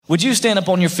Would you stand up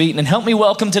on your feet and help me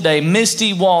welcome today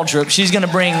Misty Waldrop? She's going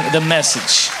to bring the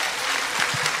message.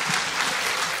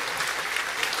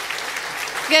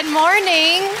 Good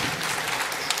morning.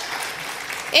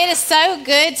 It is so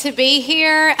good to be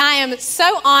here. I am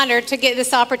so honored to get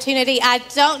this opportunity. I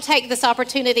don't take this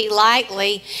opportunity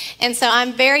lightly, and so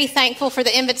I'm very thankful for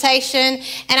the invitation.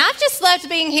 And I've just loved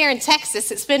being here in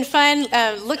Texas. It's been fun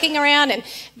looking around and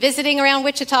visiting around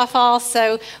Wichita Falls,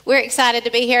 so we're excited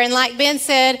to be here. And like Ben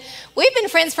said, we've been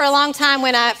friends for a long time.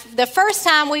 The first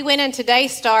time we went into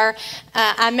Daystar,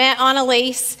 I met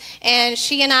Annalise, and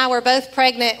she and I were both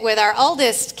pregnant with our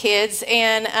oldest kids,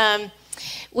 and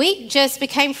we just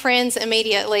became friends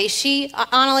immediately.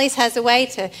 Annalise has a way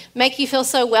to make you feel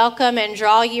so welcome and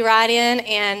draw you right in.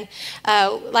 And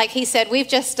like he said, we've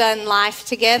just done life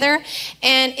together.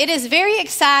 And it is very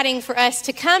exciting for us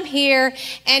to come here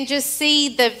and just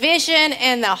see the vision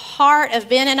and the heart of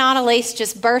Ben and Annalise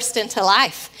just burst into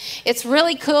life. It's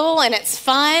really cool and it's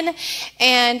fun.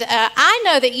 And I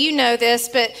know that you know this,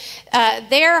 but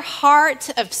their heart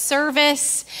of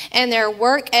service and their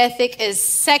work ethic is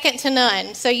second to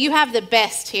none. So you have the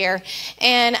best here.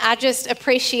 And I just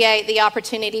appreciate the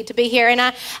opportunity to be here. And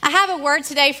I have a word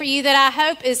today for you that I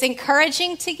hope is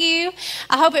encouraging to you.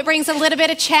 I hope it brings a little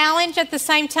bit of challenge at the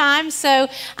same time. So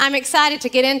I'm excited to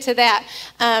get into that.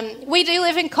 We do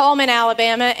live in Cullman,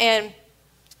 Alabama, and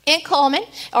in Cullman,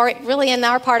 or really in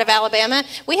our part of Alabama,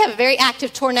 we have a very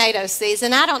active tornado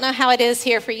season. I don't know how it is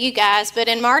here for you guys, but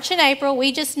in March and April,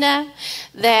 we just know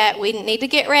that we need to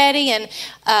get ready, and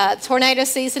tornado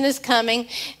season is coming.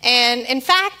 And in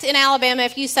fact, in Alabama,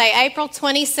 if you say April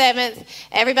 27th,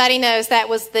 everybody knows that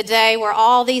was the day where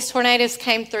all these tornadoes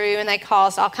came through, and they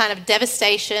caused all kind of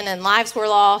devastation, and lives were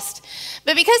lost.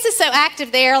 But because it's so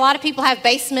active there, a lot of people have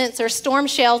basements or storm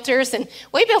shelters, and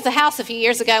we built a house a few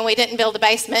years ago, and we didn't build a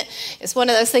basement. It's one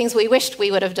of those things we wished we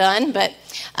would have done, but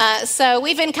so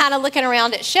we've been kind of looking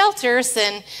around at shelters,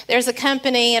 and there's a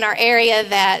company in our area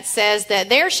that says that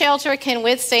their shelter can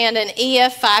withstand an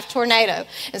EF5 tornado.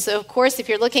 And so, of course, if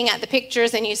you're looking at the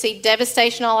pictures and you see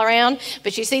devastation all around,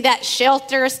 but you see that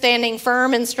shelter standing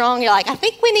firm and strong, you're like, I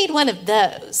think we need one of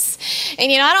those.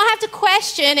 And, I don't have to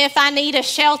question if I need a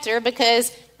shelter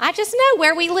because I just know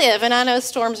where we live, and I know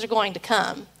storms are going to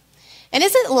come. And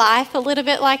isn't life a little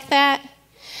bit like that?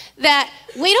 That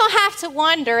we don't have to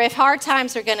wonder if hard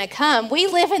times are going to come. We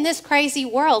live in this crazy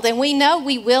world, and we know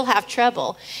we will have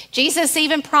trouble. Jesus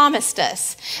even promised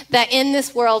us that in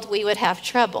this world we would have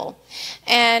trouble.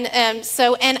 And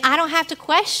I don't have to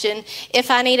question if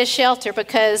I need a shelter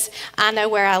because I know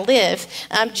where I live.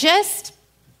 Just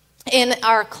in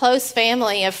our close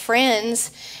family of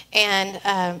friends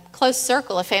and close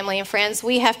circle of family and friends,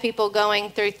 we have people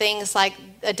going through things like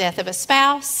the death of a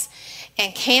spouse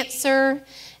and cancer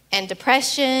and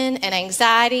depression and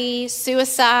anxiety,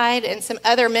 suicide, and some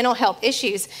other mental health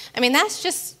issues. I mean, that's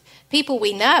just people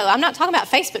we know. I'm not talking about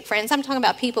Facebook friends. I'm talking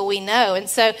about people we know. And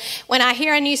so when I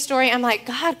hear a news story, I'm like,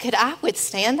 God, could I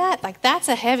withstand that? Like, that's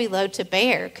a heavy load to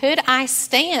bear. Could I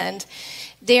stand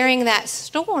during that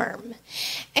storm?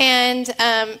 And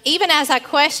even as I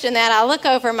question that, I look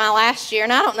over my last year,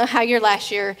 and I don't know how your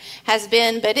last year has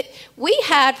been, but we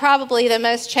had probably the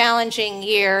most challenging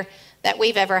year that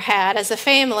we've ever had as a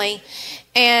family.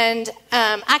 And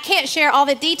I can't share all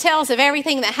the details of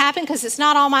everything that happened because it's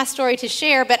not all my story to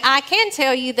share, but I can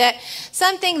tell you that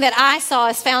something that I saw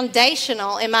as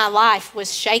foundational in my life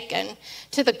was shaken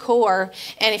to the core.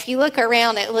 And if you look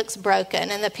around, it looks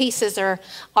broken, and the pieces are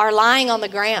lying on the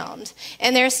ground.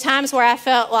 And there's times where I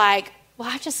felt like, well,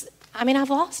 I've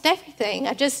lost everything.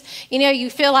 You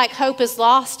feel like hope is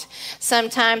lost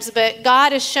sometimes, but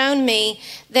God has shown me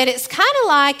that it's kind of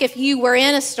like if you were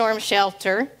in a storm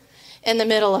shelter in the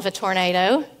middle of a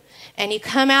tornado, and you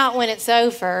come out when it's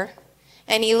over,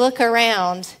 and you look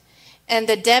around, and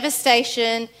the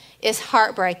devastation is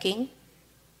heartbreaking.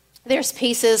 There's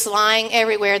pieces lying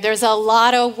everywhere. There's a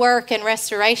lot of work and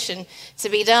restoration to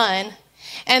be done.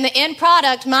 And the end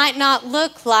product might not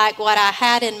look like what I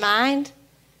had in mind,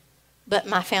 but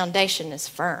my foundation is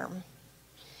firm.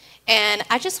 And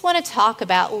I just want to talk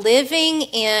about living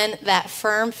in that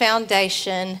firm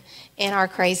foundation in our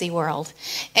crazy world.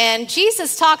 And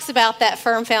Jesus talks about that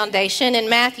firm foundation in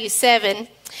Matthew 7.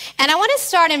 And I want to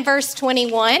start in verse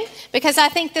 21 because I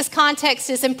think this context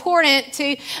is important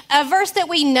to a verse that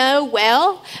we know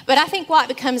well, but I think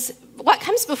what comes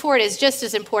before it is just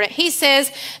as important. He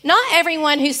says, "Not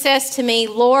everyone who says to me,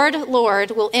 'Lord,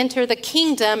 Lord,' will enter the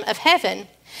kingdom of heaven,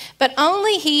 but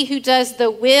only he who does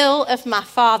the will of my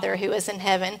Father who is in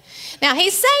heaven. Now,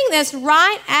 he's saying this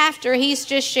right after he's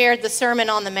just shared the Sermon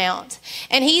on the Mount,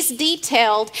 and he's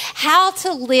detailed how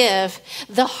to live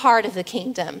the heart of the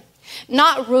kingdom.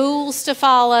 Not rules to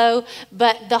follow,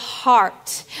 but the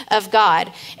heart of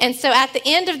God. And so at the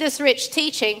end of this rich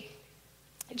teaching,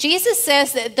 Jesus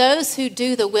says that those who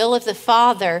do the will of the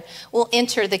Father will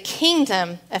enter the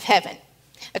kingdom of heaven.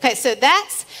 Okay, so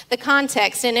that's the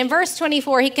context. And in verse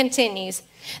 24, he continues,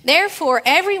 therefore,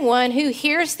 everyone who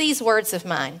hears these words of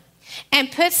mine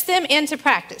and puts them into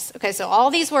practice. Okay, so all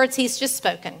these words he's just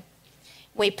spoken,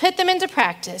 we put them into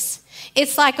practice.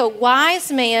 It's like a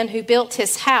wise man who built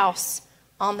his house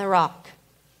on the rock.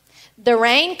 The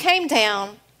rain came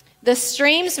down, the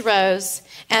streams rose,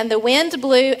 and the wind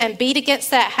blew and beat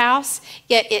against that house,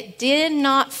 yet it did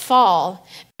not fall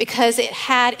because it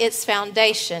had its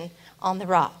foundation on the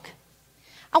rock.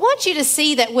 I want you to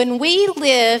see that when we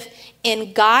live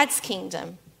in God's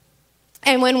kingdom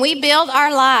and when we build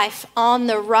our life on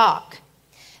the rock,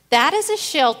 that is a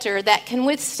shelter that can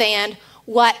withstand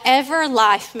whatever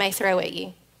life may throw at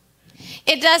you.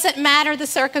 It doesn't matter the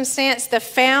circumstance, the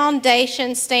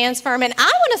foundation stands firm. And I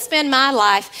want to spend my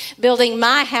life building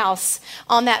my house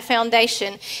on that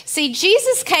foundation. See,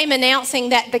 Jesus came announcing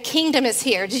that the kingdom is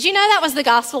here. Did you know that was the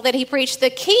gospel that he preached? The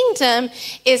kingdom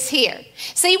is here.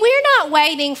 See, we're not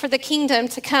waiting for the kingdom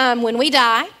to come when we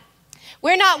die.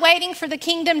 We're not waiting for the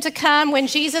kingdom to come when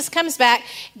Jesus comes back.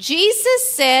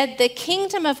 Jesus said the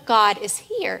kingdom of God is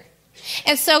here.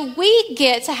 And so we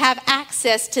get to have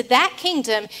access to that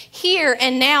kingdom here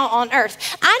and now on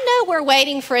earth. I know we're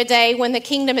waiting for a day when the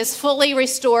kingdom is fully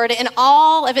restored in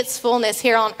all of its fullness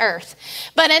here on earth.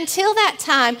 But until that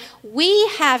time, we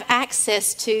have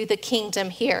access to the kingdom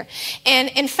here. And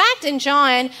in fact,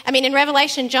 in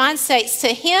Revelation, John states, to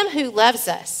him who loves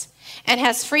us and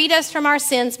has freed us from our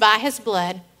sins by his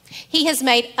blood, he has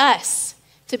made us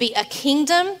to be a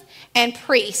kingdom and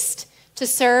priest to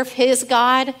serve his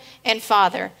God and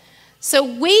Father. So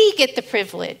we get the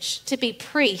privilege to be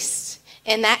priests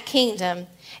in that kingdom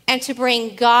and to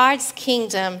bring God's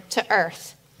kingdom to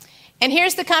earth. And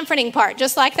here's the comforting part.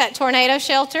 Just like that tornado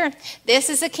shelter, this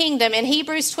is a kingdom. In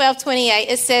Hebrews 12:28,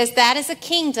 it says that is a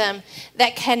kingdom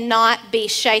that cannot be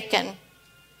shaken.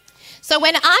 So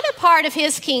when I'm a part of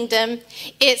his kingdom,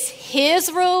 it's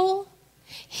his rule,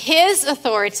 his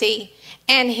authority,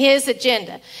 and his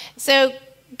agenda. So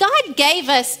God gave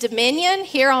us dominion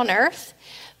here on earth,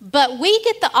 but we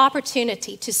get the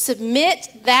opportunity to submit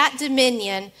that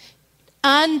dominion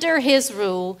under his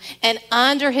rule and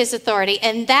under his authority,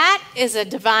 and that is a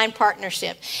divine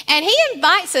partnership. And he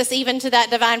invites us even to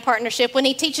that divine partnership when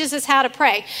he teaches us how to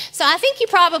pray. So I think you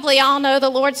probably all know the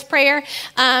Lord's Prayer,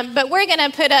 but we're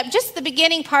going to put up just the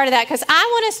beginning part of that because I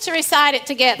want us to recite it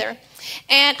together.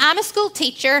 And I'm a school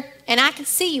teacher, and I can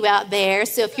see you out there.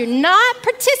 So if you're not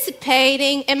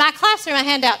participating, in my classroom, I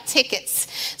hand out tickets.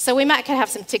 So we might could have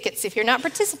some tickets. If you're not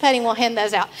participating, we'll hand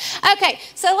those out. Okay,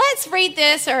 so let's read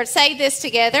this or say this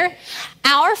together.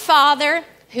 Our Father,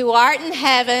 who art in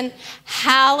heaven,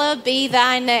 hallowed be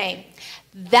thy name.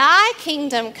 Thy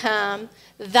kingdom come,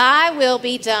 thy will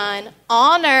be done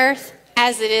on earth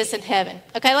as it is in heaven.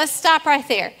 Okay, let's stop right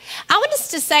there. I want us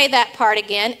to say that part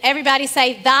again. Everybody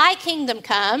say, thy kingdom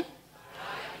come,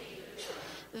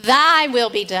 thy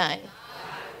will be done.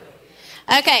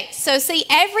 Okay, so see,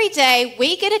 every day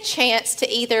we get a chance to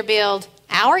either build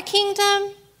our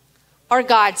kingdom or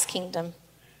God's kingdom.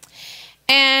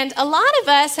 And a lot of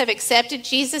us have accepted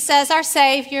Jesus as our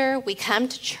Savior. We come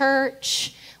to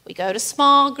church, we go to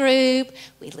small group,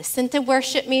 we listen to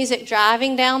worship music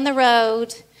driving down the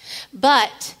road.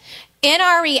 But in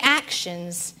our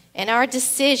reactions, in our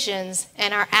decisions,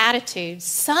 and our attitudes,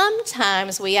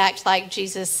 sometimes we act like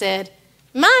Jesus said,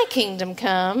 my kingdom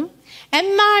come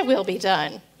and my will be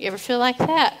done. You ever feel like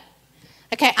that?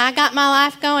 Okay, I got my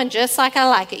life going just like I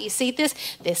like it. You see this?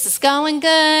 This is going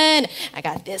good. I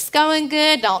got this going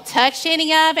good. Don't touch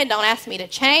any of it. Don't ask me to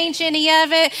change any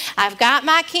of it. I've got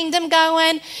my kingdom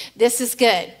going. This is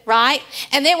good, right?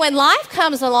 And then when life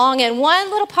comes along and one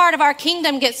little part of our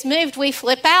kingdom gets moved, we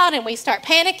flip out and we start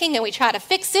panicking and we try to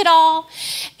fix it all.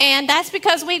 And that's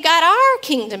because we've got our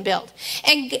kingdom built.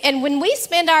 And when we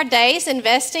spend our days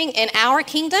investing in our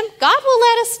kingdom, God will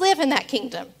let us live in that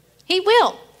kingdom. He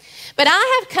will. But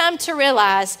I have come to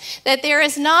realize that there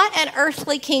is not an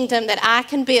earthly kingdom that I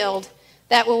can build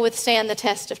that will withstand the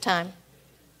test of time.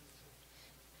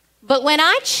 But when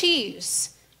I choose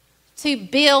to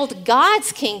build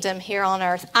God's kingdom here on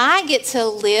earth, I get to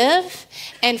live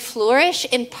and flourish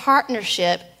in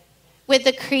partnership with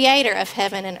the creator of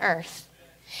heaven and earth.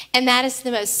 And that is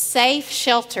the most safe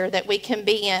shelter that we can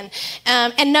be in.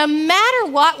 And no matter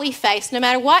what we face, no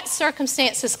matter what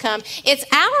circumstances come, it's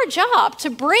our job to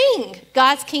bring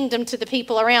God's kingdom to the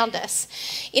people around us.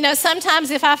 You know,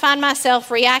 sometimes if I find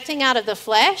myself reacting out of the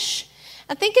flesh,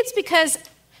 I think it's because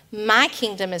my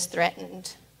kingdom is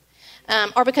threatened,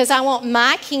 or because I want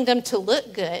my kingdom to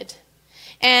look good.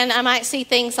 And I might see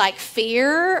things like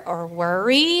fear or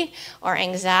worry or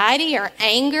anxiety or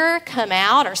anger come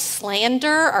out, or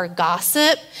slander or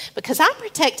gossip, because I'm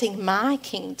protecting my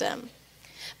kingdom.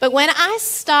 But when I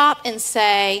stop and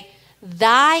say,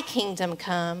 thy kingdom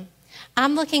come,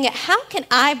 I'm looking at how can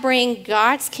I bring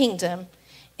God's kingdom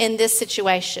in this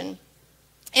situation.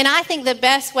 And I think the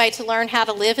best way to learn how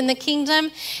to live in the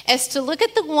kingdom is to look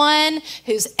at the one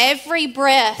whose every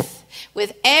breath,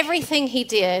 with everything he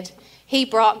did, he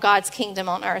brought God's kingdom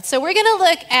on earth. So we're going to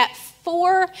look at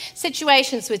 4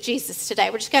 situations with Jesus today.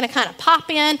 We're just going to kind of pop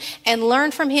in and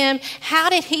learn from him. How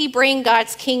did he bring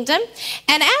God's kingdom?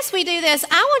 And as we do this,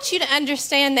 I want you to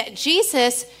understand that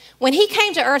Jesus, when he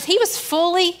came to earth, he was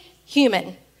fully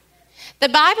human. The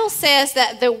Bible says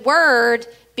that the Word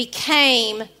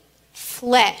became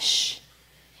flesh.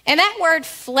 And that word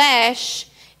flesh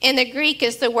in the Greek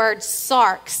is the word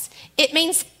sarx. It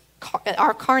means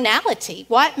our carnality,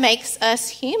 what makes us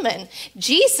human.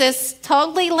 Jesus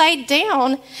totally laid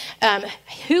down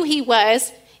who he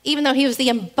was, even though he was the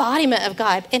embodiment of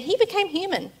God, and he became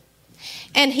human.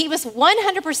 And he was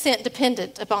 100%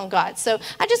 dependent upon God. So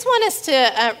I just want us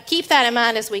to keep that in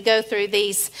mind as we go through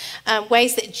these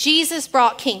ways that Jesus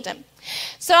brought kingdom.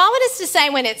 So I want us to say,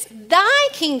 when it's thy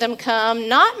kingdom come,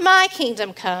 not my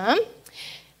kingdom come,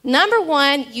 number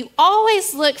 1, you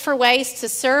always look for ways to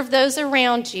serve those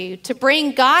around you, to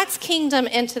bring God's kingdom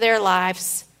into their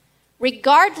lives,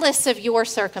 regardless of your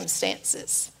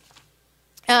circumstances.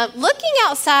 Looking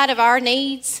outside of our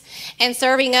needs and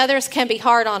serving others can be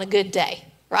hard on a good day,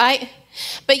 right?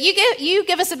 But you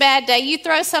give us a bad day, you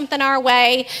throw something our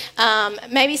way,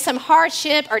 maybe some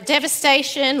hardship or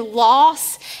devastation,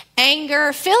 loss,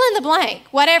 anger, fill in the blank,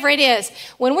 whatever it is.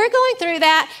 When we're going through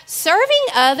that, serving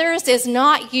others is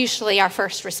not usually our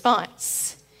first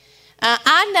response.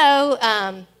 I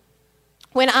know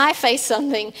when I face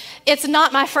something, it's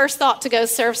not my first thought to go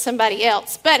serve somebody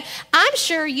else. But I'm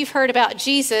sure you've heard about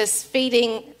Jesus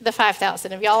feeding the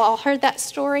 5,000. Have y'all all heard that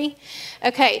story?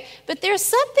 Okay, but there's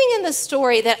something in the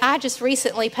story that I just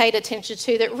recently paid attention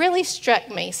to that really struck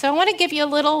me. So I want to give you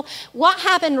a little, what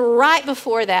happened right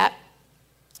before that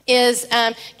is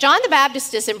John the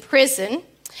Baptist is in prison,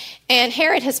 and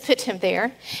Herod has put him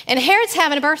there. And Herod's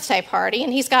having a birthday party,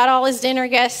 and he's got all his dinner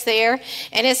guests there.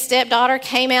 And his stepdaughter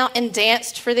came out and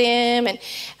danced for them. And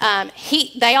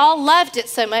they all loved it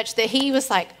so much that he was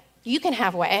like, you can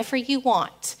have whatever you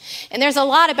want. And there's a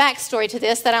lot of backstory to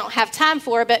this that I don't have time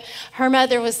for, but her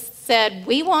mother said,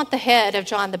 we want the head of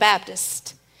John the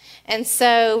Baptist. And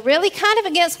so really kind of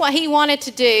against what he wanted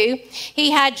to do,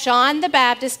 he had John the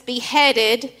Baptist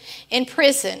beheaded in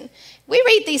prison. We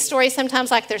read these stories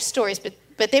sometimes like they're stories, but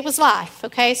it was life,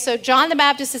 okay? So John the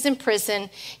Baptist is in prison.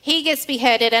 He gets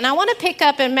beheaded. And I want to pick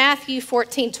up in Matthew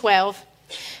 14:12.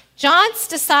 John's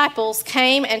disciples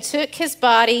came and took his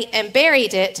body and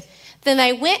buried it. Then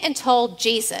they went and told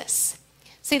Jesus.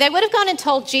 See, they would have gone and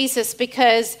told Jesus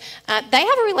because they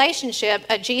have a relationship.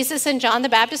 Jesus and John the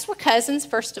Baptist were cousins,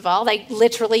 first of all. They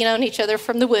literally known each other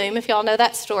from the womb, if y'all know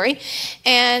that story.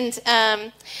 And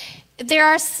there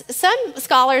are some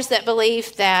scholars that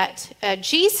believe that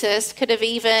Jesus could have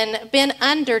even been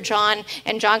under John,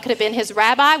 and John could have been his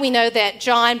rabbi. We know that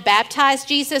John baptized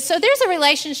Jesus. So there's a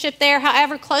relationship there,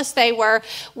 however close they were.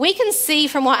 We can see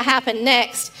from what happened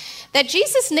next that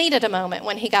Jesus needed a moment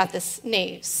when he got this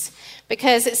news.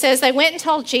 Because it says they went and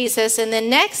told Jesus, and then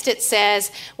next it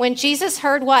says, when Jesus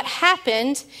heard what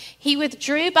happened, he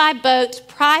withdrew by boat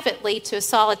privately to a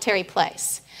solitary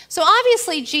place. So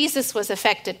obviously Jesus was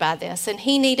affected by this, and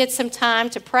he needed some time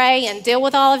to pray and deal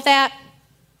with all of that.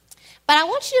 But I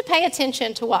want you to pay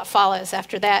attention to what follows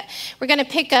after that. We're going to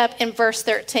pick up in verse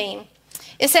 13.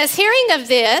 It says, hearing of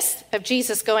this, of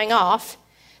Jesus going off,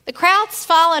 the crowds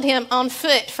followed him on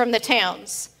foot from the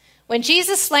towns. When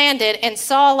Jesus landed and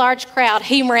saw a large crowd,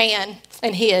 he ran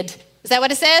and hid. Is that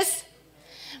what it says?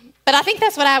 But I think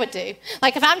that's what I would do.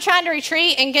 Like if I'm trying to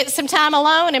retreat and get some time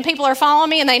alone and people are following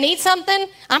me and they need something,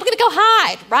 I'm going to go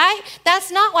hide, right?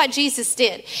 That's not what Jesus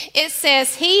did. It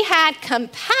says he had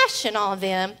compassion on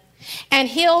them and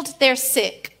healed their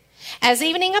sick. As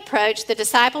evening approached, the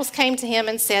disciples came to him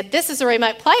and said, this is a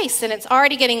remote place and it's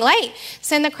already getting late.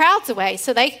 Send the crowds away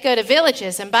so they could go to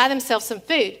villages and buy themselves some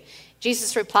food.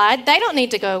 Jesus replied, they don't need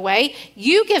to go away.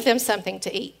 You give them something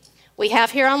to eat. "We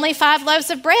have here only 5 loaves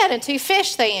of bread and 2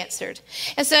 fish," they answered.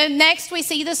 And so next we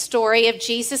see the story of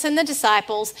Jesus and the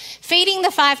disciples feeding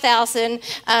the 5,000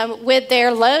 with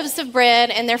their loaves of bread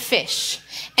and their fish.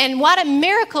 And what a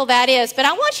miracle that is. But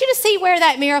I want you to see where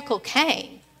that miracle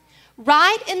came.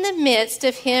 Right in the midst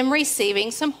of him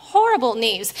receiving some horrible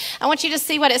news. I want you to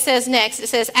see what it says next. It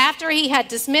says, after he had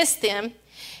dismissed them,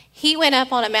 he went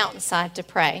up on a mountainside to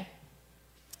pray.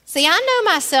 See, I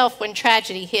know myself when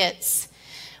tragedy hits.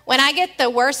 When I get the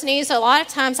worst news, a lot of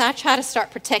times I try to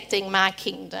start protecting my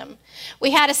kingdom.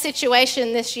 We had a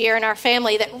situation this year in our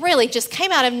family that really just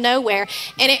came out of nowhere,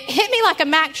 and it hit me like a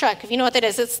Mack truck, if you know what that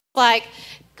is. It's like,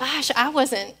 gosh, I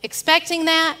wasn't expecting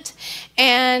that.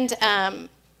 And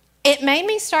it made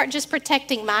me start just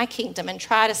protecting my kingdom and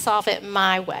try to solve it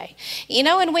my way. You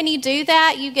know, and when you do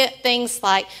that, you get things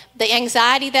like the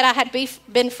anxiety that I had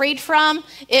been freed from,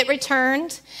 it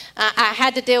returned. I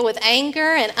had to deal with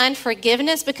anger and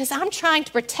unforgiveness because I'm trying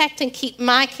to protect and keep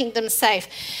my kingdom safe.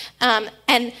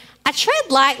 And I tread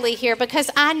lightly here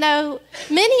because I know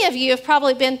many of you have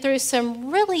probably been through some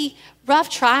really rough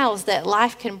trials that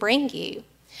life can bring you.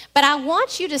 But I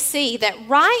want you to see that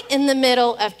right in the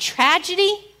middle of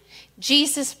tragedy,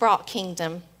 Jesus brought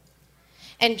kingdom.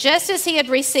 And just as he had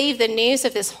received the news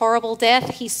of this horrible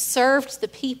death, he served the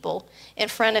people in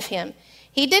front of him.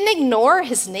 He didn't ignore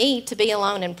his need to be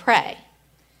alone and pray,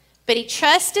 but he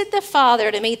trusted the Father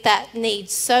to meet that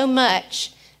need so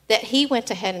much that he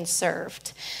went ahead and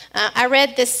served. I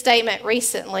read this statement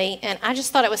recently, and I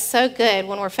just thought it was so good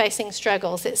when we're facing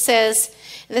struggles. It says,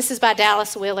 and this is by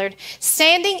Dallas Willard,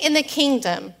 "Standing in the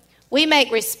kingdom, we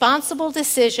make responsible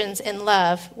decisions in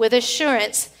love with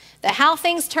assurance that how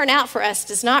things turn out for us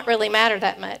does not really matter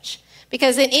that much.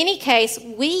 Because in any case,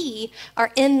 we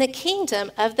are in the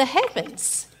kingdom of the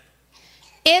heavens.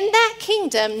 In that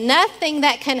kingdom, nothing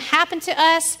that can happen to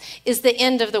us is the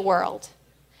end of the world.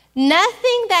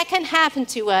 Nothing that can happen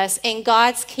to us in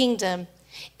God's kingdom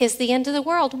is the end of the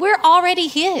world. We're already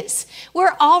his.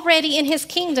 We're already in his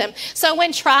kingdom. So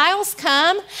when trials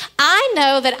come, I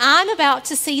know that I'm about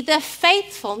to see the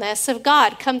faithfulness of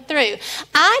God come through.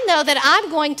 I know that I'm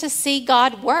going to see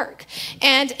God work.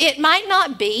 And it might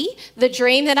not be the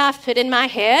dream that I've put in my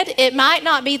head. It might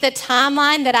not be the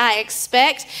timeline that I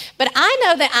expect, but I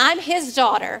know that I'm his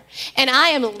daughter and I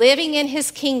am living in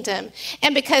his kingdom.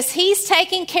 And because he's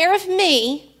taking care of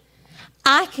me,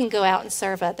 I can go out and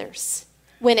serve others.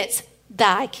 When it's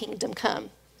thy kingdom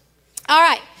come. All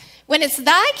right, when it's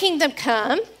thy kingdom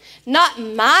come, not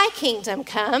my kingdom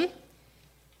come,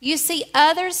 you see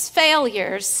others'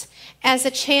 failures as a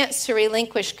chance to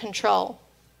relinquish control.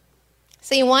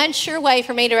 See, one sure way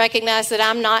for me to recognize that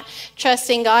I'm not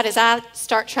trusting God is I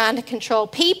start trying to control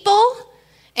people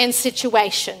and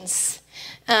situations.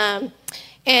 And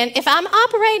if I'm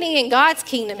operating in God's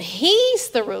kingdom, he's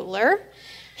the ruler.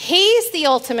 He's the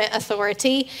ultimate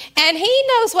authority, and he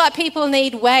knows what people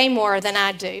need way more than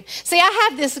I do. See, I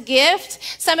have this gift.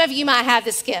 Some of you might have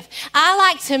this gift. I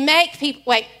like to make people,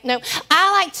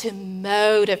 I like to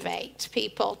motivate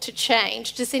people to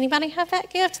change. Does anybody have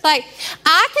that gift? Like,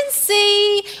 I can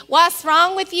see what's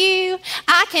wrong with you.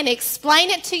 I can explain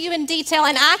it to you in detail,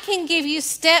 and I can give you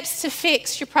steps to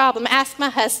fix your problem. Ask my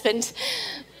husband.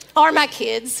 Or my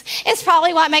kids. It's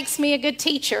probably what makes me a good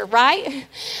teacher, right?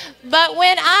 But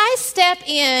when I step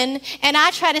in and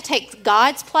I try to take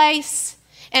God's place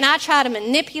and I try to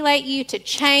manipulate you to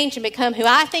change and become who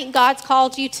I think God's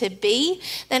called you to be,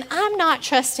 then I'm not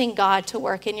trusting God to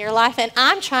work in your life, and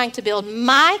I'm trying to build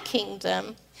my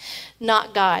kingdom,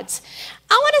 not God's.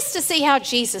 I want us to see how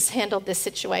Jesus handled this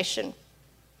situation.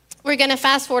 We're going to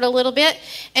fast forward a little bit,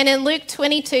 and in Luke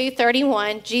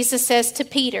 22:31, Jesus says to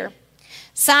Peter,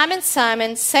 "Simon,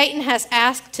 Simon, Satan has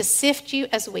asked to sift you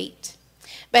as wheat.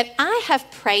 But I have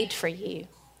prayed for you,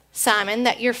 Simon,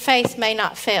 that your faith may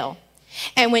not fail.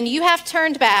 And when you have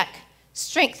turned back,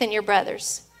 strengthen your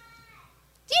brothers."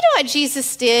 Do you know what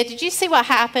Jesus did? Did you see what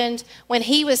happened when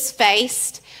he was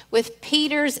faced with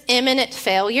Peter's imminent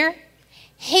failure?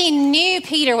 He knew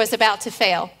Peter was about to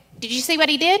fail. Did you see what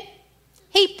he did?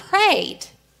 He prayed.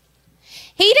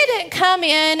 He didn't come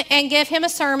in and give him a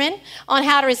sermon on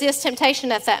how to resist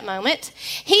temptation at that moment.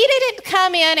 He didn't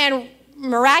come in and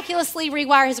miraculously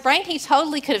rewire his brain. He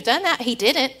totally could have done that. He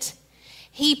didn't.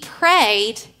 He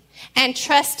prayed and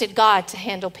trusted God to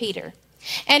handle Peter.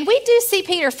 And we do see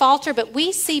Peter falter, but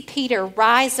we see Peter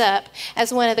rise up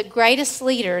as one of the greatest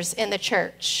leaders in the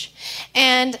church.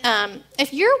 And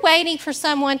if you're waiting for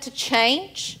someone to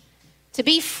change, to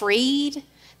be freed,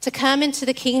 to come into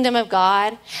the kingdom of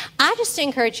God, I just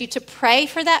encourage you to pray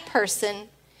for that person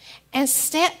and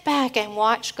step back and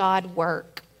watch God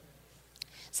work.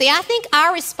 See, See, I think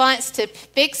our response to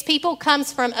fix people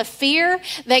comes from a fear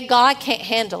that God can't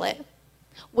handle it.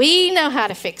 We know how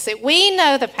to fix it. We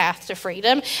know the path to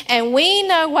freedom, and we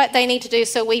know what they need to do.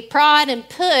 So we prod and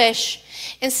push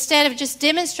instead of just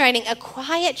demonstrating a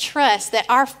quiet trust that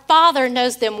our Father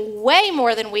knows them way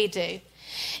more than we do,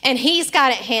 and He's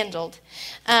got it handled.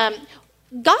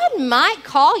 God might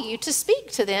call you to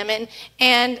speak to them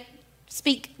and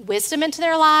speak wisdom into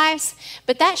their lives,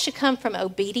 but that should come from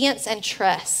obedience and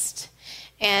trust.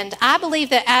 And I believe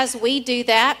that as we do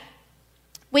that,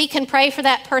 we can pray for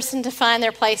that person to find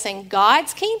their place in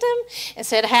God's kingdom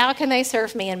instead of how can they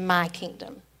serve me in my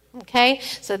kingdom. Okay?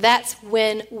 So that's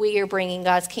when we are bringing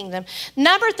God's kingdom.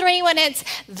 Number 3, when it's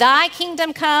thy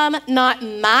kingdom come, not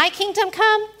my kingdom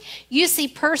come, you see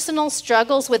personal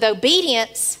struggles with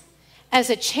obedience as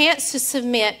a chance to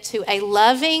submit to a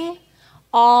loving,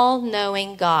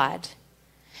 all-knowing God.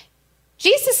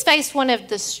 Jesus faced one of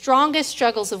the strongest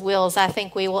struggles of wills I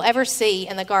think we will ever see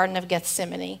in the Garden of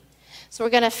Gethsemane. So we're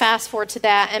going to fast forward to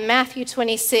that. In Matthew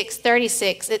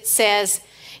 26:36, it says,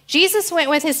 Jesus went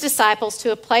with his disciples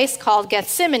to a place called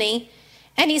Gethsemane,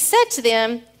 and he said to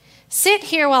them, sit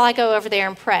here while I go over there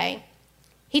and pray.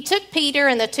 He took Peter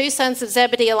and the 2 sons of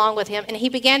Zebedee along with him, and he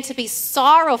began to be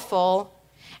sorrowful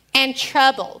and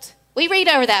troubled. We read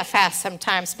over that fast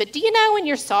sometimes, but do you know when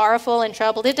you're sorrowful and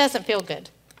troubled, it doesn't feel good.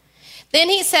 Then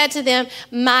he said to them,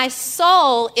 my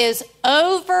soul is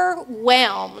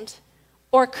overwhelmed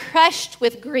or crushed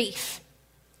with grief,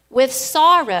 with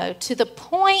sorrow to the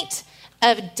point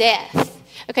of death.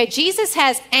 Okay, Jesus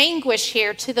has anguish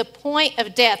here to the point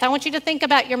of death. I want you to think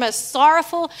about your most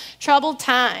sorrowful, troubled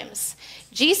times.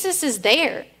 Jesus is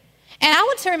there. And I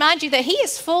want to remind you that he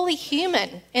is fully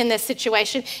human in this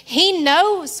situation. He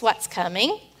knows what's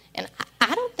coming, and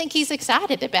I don't think he's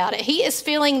excited about it. He is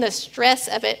feeling the stress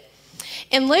of it.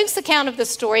 In Luke's account of the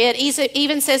story, it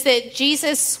even says that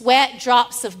Jesus sweat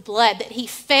drops of blood, that he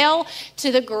fell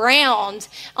to the ground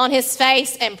on his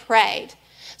face and prayed.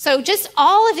 So just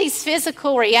all of these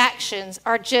physical reactions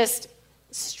are just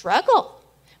struggle.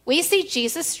 We see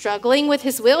Jesus struggling with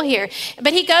his will here.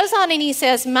 But he goes on and he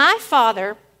says, my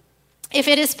Father, if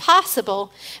it is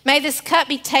possible, may this cup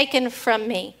be taken from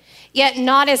me. Yet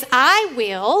not as I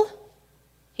will.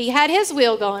 He had his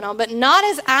will going on, but not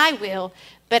as I will,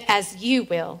 but as you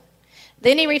will.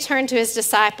 Then he returned to his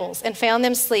disciples and found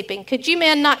them sleeping. Could you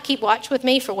men not keep watch with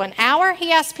me for 1 hour? He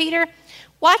asked Peter.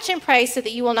 Watch and pray so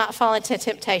that you will not fall into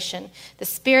temptation. The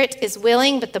spirit is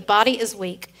willing, but the body is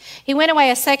weak. He went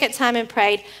away a second time and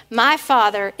prayed, my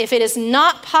Father, if it is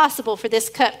not possible for this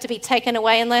cup to be taken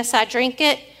away unless I drink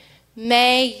it,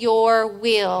 may your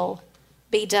will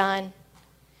be done.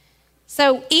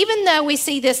 So even though we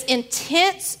see this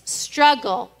intense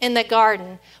struggle in the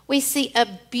garden, we see a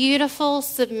beautiful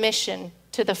submission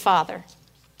to the Father.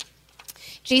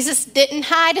 Jesus didn't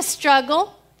hide a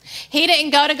struggle. He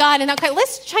didn't go to God and, okay,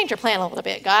 let's change your plan a little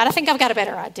bit, God. I think I've got a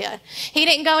better idea. He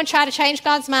didn't go and try to change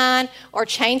God's mind or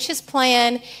change his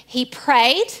plan. He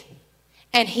prayed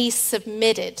and he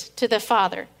submitted to the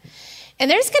Father. And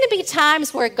there's going to be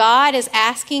times where God is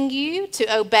asking you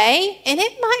to obey, and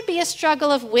it might be a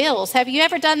struggle of wills. Have you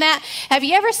ever done that? Have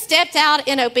you ever stepped out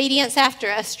in obedience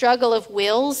after a struggle of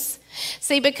wills?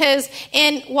 See, because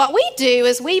in what we do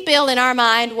is we build in our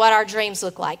mind what our dreams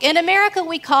look like. In America,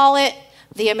 we call it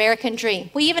the American dream.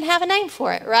 We even have a name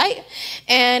for it, right?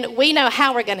 And we know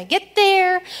how we're going to get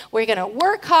there. We're going to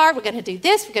work hard. We're going to do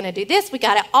this. We're going to do this. We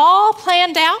got it all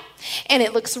planned out, and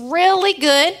it looks really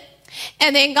good.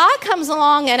 And then God comes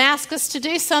along and asks us to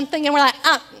do something, and we're like,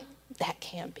 that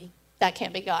can't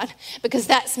be God, because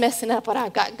that's messing up what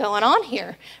I've got going on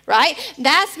here, right?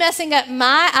 That's messing up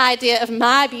my idea of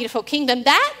my beautiful kingdom.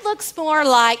 That looks more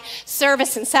like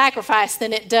service and sacrifice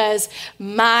than it does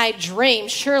my dream.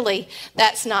 Surely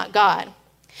that's not God.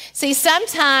 See,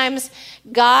 sometimes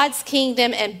God's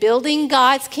kingdom and building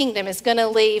God's kingdom is going to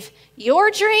leave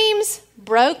your dreams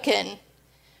broken,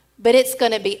 but it's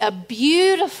going to be a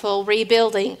beautiful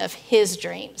rebuilding of his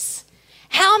dreams.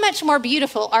 How much more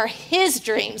beautiful are his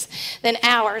dreams than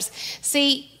ours?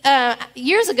 See,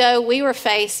 years ago, we were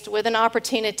faced with an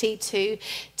opportunity to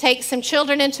take some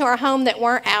children into our home that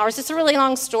weren't ours. It's a really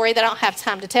long story that I don't have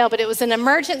time to tell, but it was an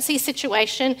emergency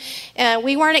situation.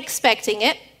 We weren't expecting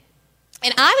it.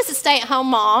 And I was a stay-at-home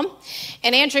mom,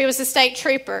 and Andrea was a state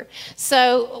trooper.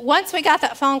 So once we got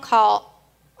that phone call,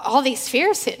 all these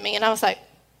fears hit me, and I was like,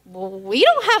 well, we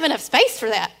don't have enough space for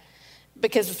that,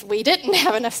 because we didn't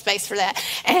have enough space for that,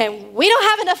 and we don't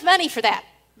have enough money for that.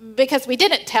 because we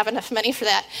didn't have enough money for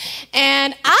that.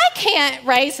 And I can't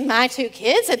raise my 2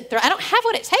 kids, and I don't have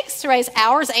what it takes to raise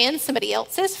ours and somebody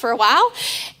else's for a while.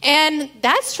 And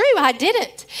that's true, I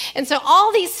didn't. And so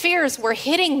all these fears were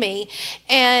hitting me,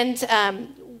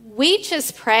 and we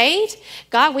just prayed,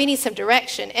 God, we need some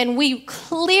direction. And we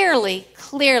clearly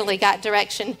got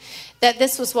direction that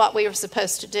this was what we were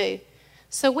supposed to do.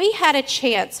 So we had a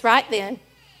chance right then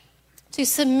to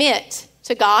submit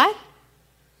to God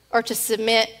or to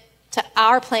submit to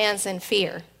our plans and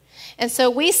fear. And so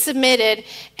we submitted,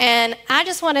 and I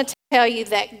just want to tell you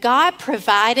that God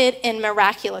provided in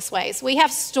miraculous ways. We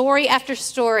have story after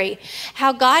story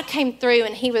how God came through,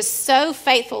 and he was so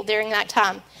faithful during that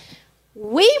time.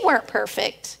 We weren't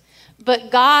perfect,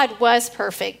 but God was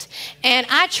perfect. And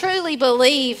I truly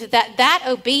believe that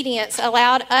obedience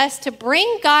allowed us to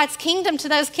bring God's kingdom to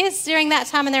those kids during that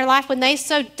time in their life when they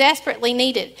so desperately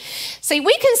needed. See,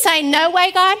 we can say, no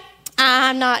way, God,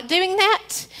 I'm not doing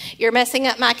that. You're messing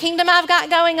up my kingdom I've got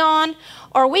going on.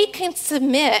 Or we can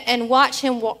submit and watch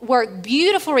him work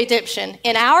beautiful redemption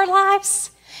in our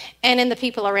lives and in the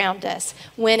people around us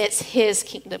when it's his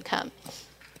kingdom come.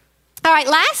 All right,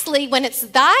 lastly, when it's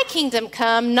thy kingdom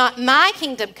come, not my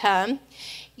kingdom come,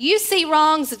 you see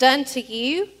wrongs done to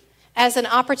you as an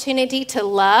opportunity to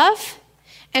love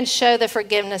and show the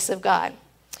forgiveness of God.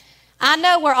 I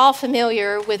know we're all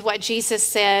familiar with what Jesus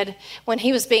said when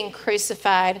he was being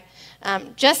crucified.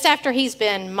 Just after he's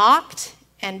been mocked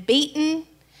and beaten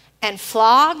and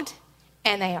flogged,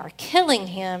 and they are killing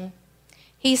him,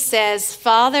 he says,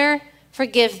 Father,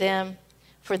 forgive them,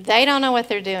 for they don't know what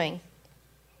they're doing.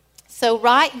 So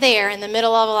right there in the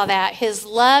middle of all of that, his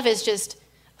love is just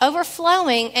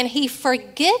overflowing, and he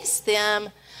forgives them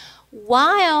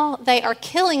while they are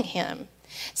killing him.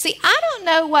 See, I don't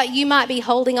know what you might be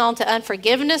holding on to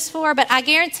unforgiveness for, but I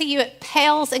guarantee you it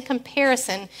pales in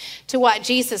comparison to what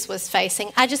Jesus was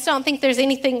facing. I just don't think there's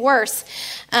anything worse.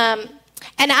 And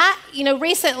I,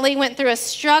 recently went through a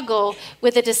struggle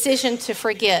with a decision to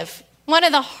forgive. One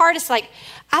of the hardest, I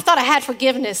thought I had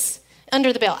forgiveness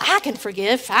under the belt. I can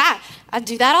forgive. I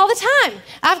do that all the time.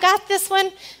 I've got this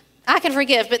one. I can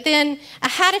forgive. But then I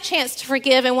had a chance to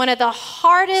forgive in one of the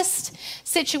hardest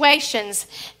situations.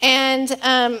 And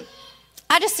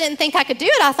I just didn't think I could do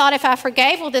it. I thought if I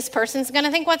forgave, well, this person's going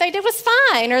to think what they did was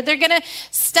fine, or they're going to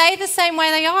stay the same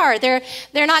way they are. They're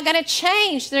not going to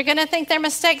change. They're going to think their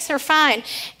mistakes are fine.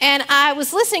 And I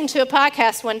was listening to a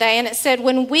podcast one day, and it said,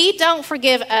 when we don't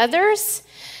forgive others,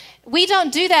 we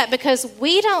don't do that because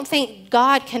we don't think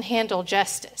God can handle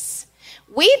justice.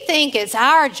 We think it's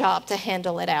our job to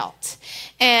handle it out.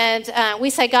 And we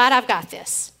say, God, I've got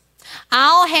this.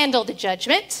 I'll handle the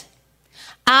judgment.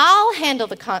 I'll handle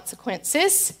the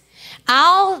consequences.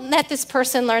 I'll let this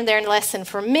person learn their lesson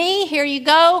for me. Here you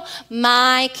go.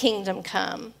 My kingdom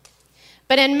come.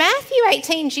 But in Matthew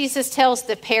 18, Jesus tells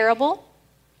the parable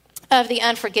of the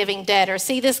unforgiving debtor.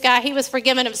 See, this guy, he was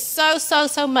forgiven of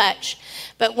so much.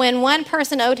 But when one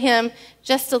person owed him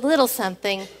just a little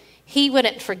something, he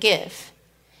wouldn't forgive.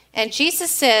 And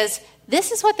Jesus says,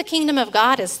 this is what the kingdom of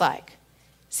God is like.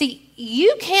 See,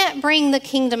 you can't bring the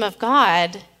kingdom of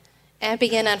God and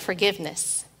be in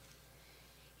unforgiveness.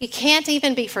 You can't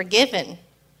even be forgiven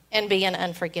and be in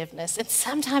unforgiveness. And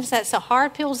sometimes that's a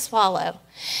hard pill to swallow.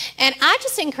 And I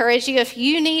just encourage you, if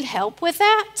you need help with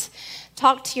that,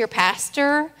 talk to your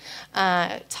pastor,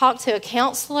 talk to a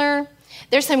counselor.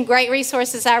 There's some great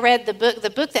resources. I read the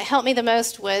book that helped me the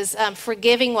most was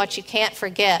Forgiving What You Can't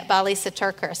Forget by Lisa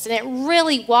TerKeurst. And it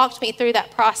really walked me through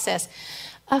that process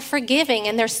of forgiving,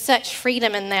 and there's such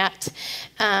freedom in that.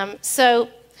 So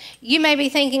you may be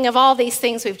thinking of all these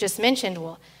things we've just mentioned.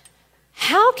 Well,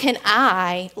 how can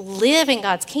I live in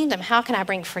God's kingdom? How can I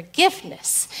bring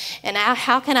forgiveness? And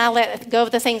how can I let go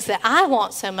of the things that I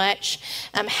want so much?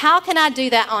 How can I do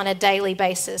that on a daily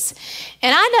basis?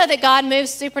 And I know that God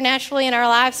moves supernaturally in our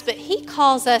lives, but he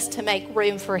calls us to make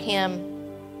room for him.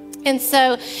 And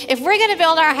so if we're going to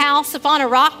build our house upon a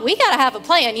rock, we got to have a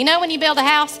plan. You know, when you build a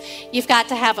house, you've got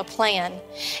to have a plan.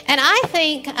 And I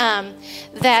think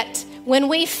that when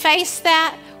we face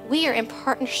that, we are in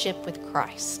partnership with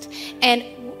Christ. And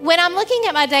when I'm looking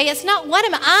at my day, it's not what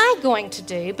am I going to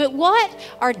do, but what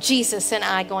are Jesus and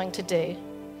I going to do?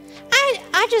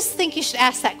 I just think you should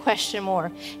ask that question more.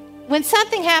 When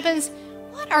something happens,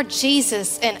 what are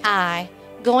Jesus and I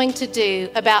going to do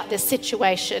about this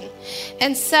situation?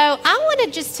 And so I want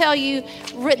to just tell you,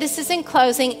 this is in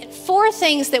closing, 4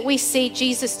 things that we see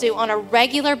Jesus do on a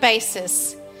regular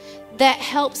basis that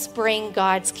helps bring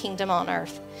God's kingdom on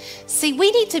earth. See,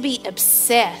 we need to be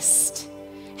obsessed.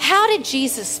 How did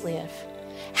Jesus live?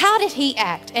 How did he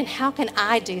act? And how can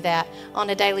I do that on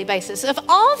a daily basis? Of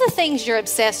all the things you're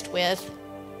obsessed with,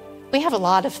 we have a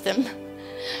lot of them.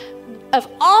 Of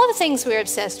all the things we're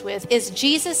obsessed with, is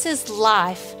Jesus'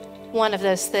 life one of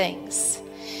those things?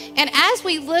 And as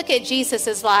we look at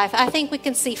Jesus' life, I think we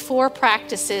can see 4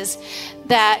 practices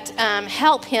that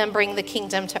help him bring the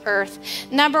kingdom to earth.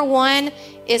 Number 1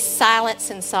 is silence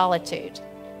and solitude.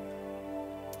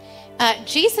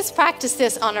 Jesus practiced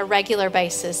this on a regular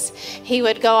basis. He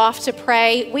would go off to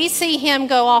pray. We see him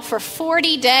go off for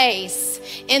 40 days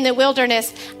in the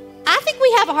wilderness. I think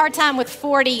we have a hard time with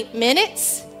 40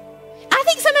 minutes. I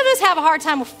think some of us have a hard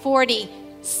time with 40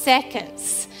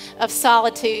 seconds of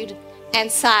solitude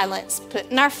and silence,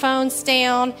 putting our phones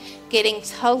down, getting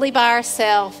totally by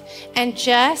ourselves, and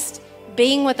just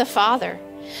being with the Father.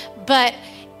 But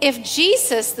if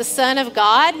Jesus, the Son of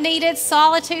God, needed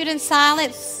solitude and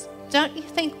silence, don't you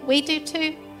think we do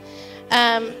too?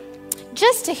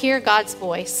 Just to hear God's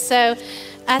voice. So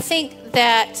I think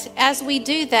that as we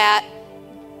do that,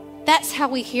 that's how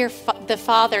we hear the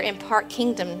Father impart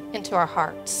kingdom into our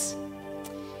hearts.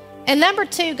 And number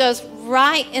 2 goes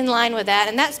right in line with that,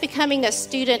 and that's becoming a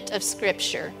student of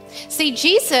Scripture. See,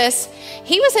 Jesus,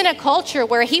 he was in a culture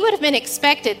where he would have been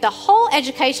expected. The whole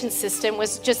education system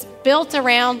was just built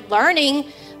around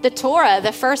learning the Torah,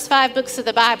 the first 5 books of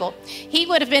the Bible. He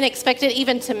would have been expected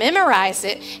even to memorize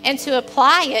it and to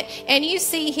apply it. And you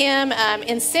see him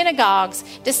in synagogues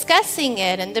discussing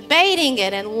it and debating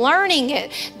it and learning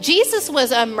it. Jesus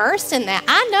was immersed in that.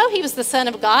 I know he was the Son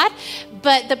of God,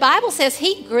 but the Bible says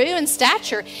he grew in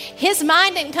stature. His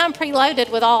mind didn't come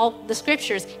preloaded with all the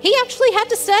scriptures. He actually had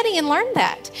to study and learn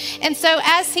that. And so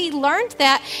as he learned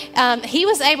that, he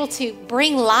was able to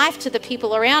bring life to the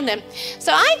people around him.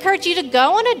 So I encourage you to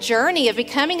go on a journey of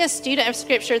becoming a student of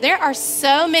Scripture. There are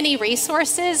so many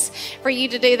resources for you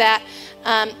to do that.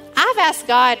 I've asked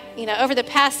God, over the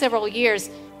past several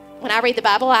years, when I read the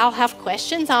Bible, I'll have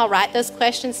questions. I'll write those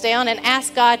questions down and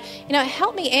ask God,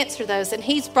 help me answer those. And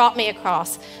he's brought me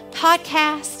across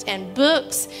podcasts and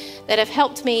books that have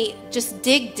helped me just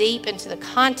dig deep into the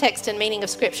context and meaning of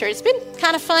Scripture. It's been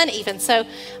kind of fun even. So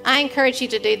I encourage you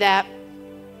to do that.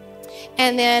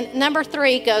 And then number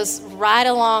 3 goes right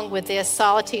along with this: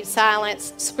 solitude,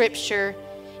 silence, Scripture,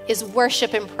 is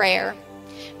worship and prayer.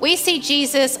 We see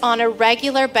Jesus on a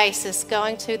regular basis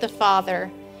going to the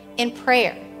Father in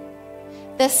prayer.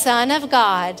 The Son of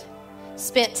God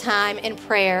spent time in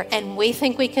prayer, and we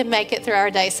think we can make it through our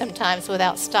day sometimes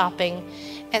without stopping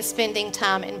and spending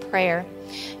time in prayer.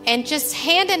 And just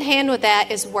hand in hand with that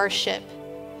is worship.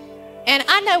 And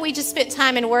I know we just spent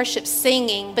time in worship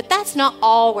singing, but that's not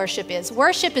all worship is.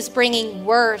 Worship is bringing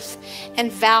worth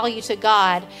and value to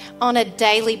God on a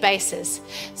daily basis.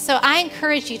 So I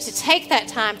encourage you to take that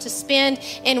time to spend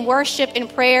in worship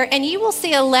and prayer, and you will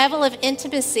see a level of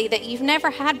intimacy that you've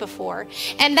never had before.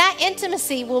 And that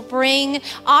intimacy will bring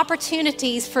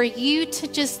opportunities for you to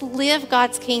just live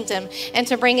God's kingdom and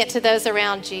to bring it to those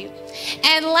around you.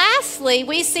 And lastly,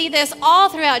 we see this all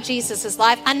throughout Jesus'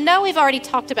 life. I know we've already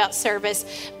talked about service,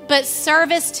 but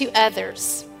service to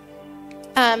others.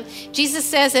 Jesus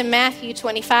says in Matthew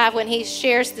 25, when he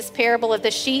shares this parable of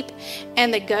the sheep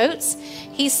and the goats,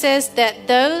 he says that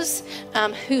those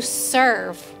who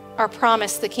serve are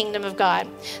promised the kingdom of God.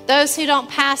 Those who don't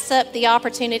pass up the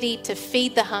opportunity to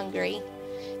feed the hungry,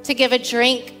 to give a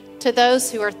drink to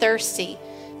those who are thirsty,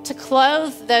 to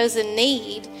clothe those in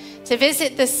need, to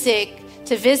visit the sick,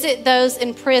 to visit those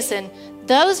in prison.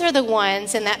 Those are the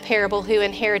ones in that parable who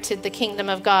inherited the kingdom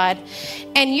of God.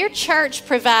 And your church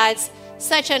provides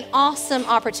such an awesome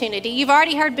opportunity. You've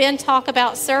already heard Ben talk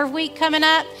about Serve Week coming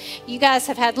up. You guys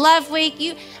have had Love Week.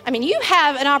 You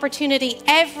have an opportunity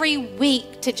every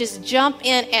week to just jump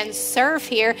in and serve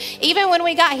here. Even when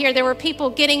we got here, there were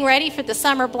people getting ready for the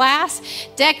summer blast,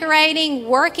 decorating,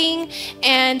 working.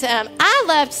 And I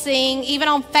loved seeing, even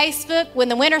on Facebook, when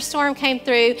the winter storm came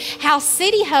through, how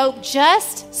City Hope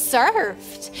just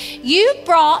served. You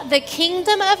brought the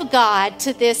kingdom of God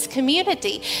to this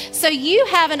community. So you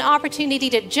have an opportunity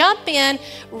to jump in,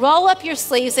 roll up your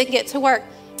sleeves, and get to work.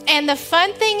 And the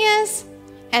fun thing is,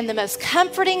 and the most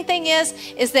comforting thing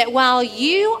is that while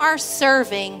you are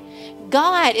serving,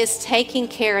 God is taking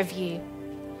care of you.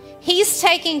 He's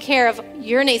taking care of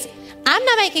your needs. I'm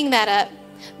not making that up.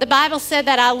 The Bible said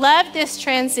that. I love this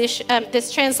translation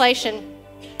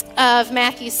of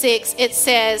Matthew 6. It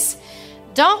says,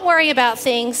 "Don't worry about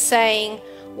things saying,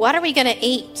 what are we going to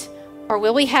eat? Or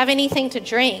will we have anything to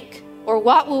drink? Or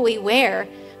what will we wear?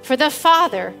 For the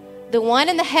Father, the one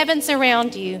in the heavens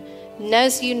around you,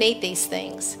 knows you need these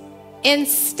things.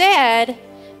 Instead,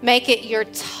 make it your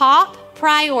top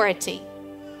priority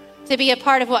to be a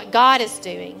part of what God is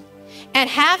doing and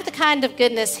have the kind of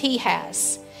goodness He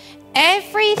has,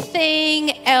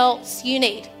 everything else you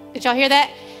need. Did y'all hear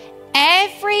that?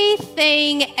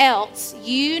 Everything else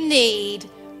you need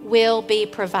will be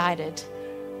provided.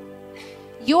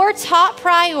 Your top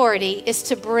priority is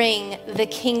to bring the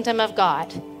kingdom of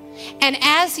God. And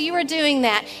as you are doing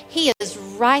that, He is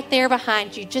right there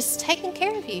behind you, just taking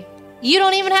care of you. You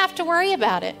don't even have to worry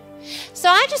about it. So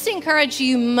I just encourage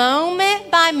you,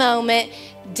 moment by moment,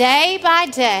 day by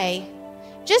day,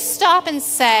 just stop and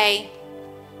say,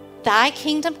 Thy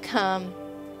kingdom come,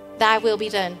 Thy will be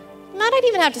done. You might not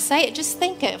even have to say it, just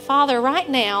think it. Father, right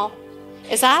now,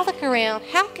 as I look around,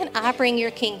 how can I bring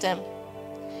your kingdom?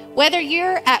 Whether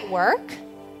you're at work,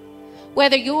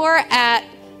 whether you're at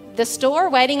the store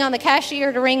waiting on the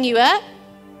cashier to ring you up,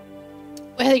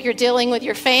 whether you're dealing with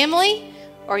your family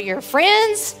or your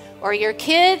friends or your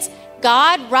kids,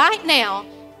 God, right now,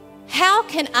 how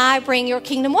can I bring your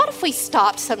kingdom? What if we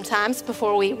stopped sometimes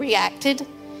before we reacted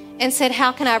and said,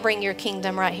 how can I bring your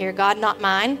kingdom right here, God, not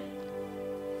mine?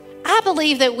 I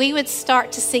believe that we would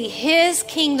start to see His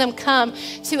kingdom come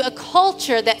to a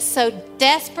culture that so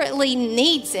desperately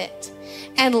needs it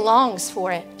and longs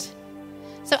for it.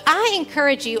 So I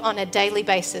encourage you on a daily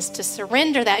basis to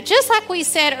surrender that. Just like we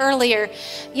said earlier,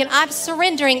 I'm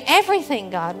surrendering everything,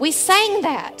 God. We sang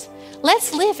that.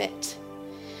 Let's live it.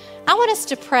 I want us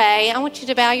to pray. I want you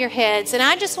to bow your heads, and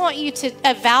I just want you to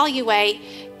evaluate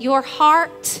your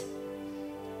heart,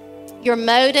 your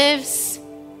motives,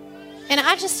 and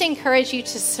I just encourage you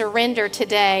to surrender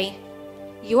today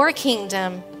your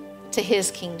kingdom to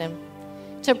His kingdom,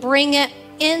 to bring it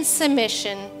in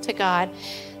submission to God.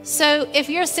 So if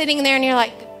you're sitting there and you're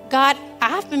like, God,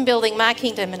 I've been building my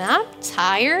kingdom and I'm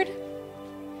tired,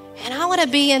 and I want to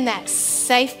be in that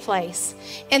safe place,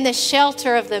 in the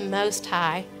shelter of the Most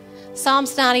High.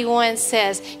 Psalms 91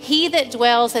 says, He that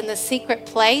dwells in the secret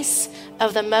place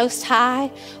of the Most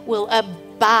High will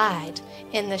abide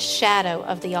in the shadow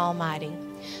of the Almighty.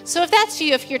 So if that's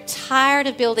you, if you're tired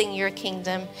of building your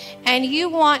kingdom and you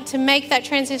want to make that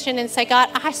transition and say, God,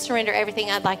 I surrender everything,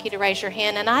 I'd like you to raise your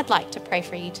hand, and I'd like to pray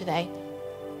for you today.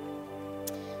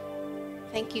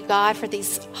 Thank you, God, for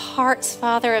these hearts,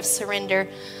 Father, of surrender.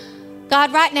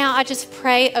 God, right now, I just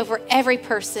pray over every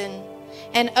person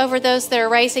and over those that are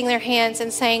raising their hands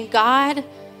and saying, God,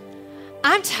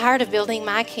 I'm tired of building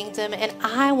my kingdom and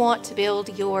I want to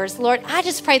build yours. Lord, I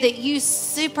just pray that you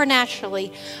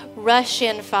supernaturally rush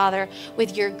in, Father,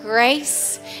 with your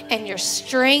grace and your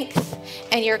strength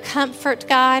and your comfort,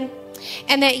 God,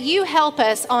 and that you help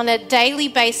us on a daily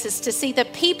basis to see the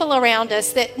people around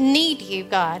us that need you,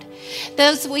 God,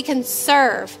 those that we can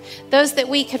serve, those that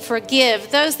we can forgive,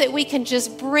 those that we can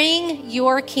just bring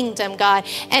your kingdom, God,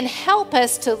 and help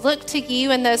us to look to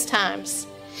you in those times.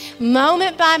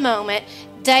 Moment by moment,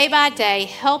 day by day,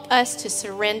 help us to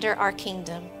surrender our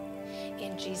kingdom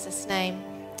in Jesus' name.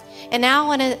 And now I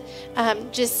want to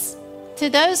just, to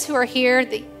those who are here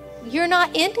that you're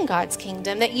not in God's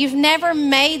kingdom, that you've never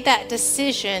made that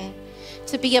decision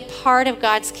to be a part of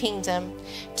God's kingdom,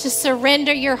 to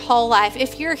surrender your whole life.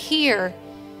 If you're here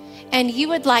and you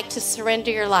would like to surrender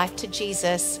your life to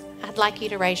Jesus, I'd like you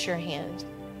to raise your hand.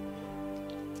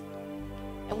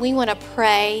 And we want to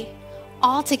pray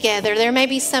all together. There may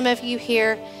be some of you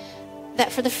here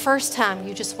that for the first time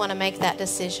you just want to make that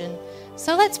decision.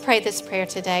 So let's pray this prayer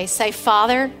today. Say,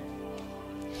 Father,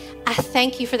 I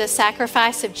thank you for the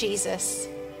sacrifice of Jesus.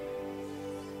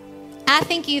 I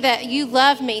thank you that you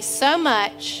love me so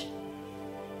much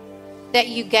that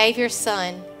you gave your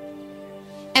son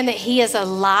and that he is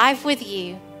alive with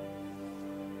you.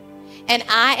 And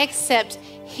I accept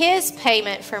his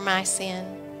payment for my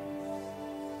sin.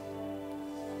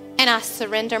 And I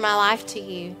surrender my life to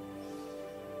you.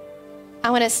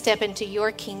 I want to step into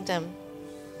your kingdom,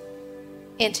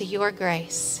 into your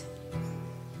grace.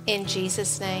 In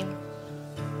Jesus' name,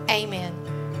 amen.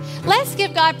 Let's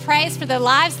give God praise for the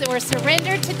lives that were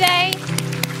surrendered today.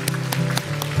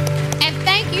 And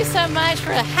thank you so much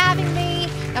for having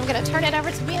me. I'm going to turn it over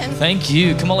to Ben. Thank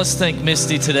you. Come on, let's thank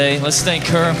Misty today. Let's thank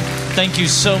her. Thank you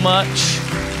so much.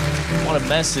 What a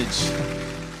message.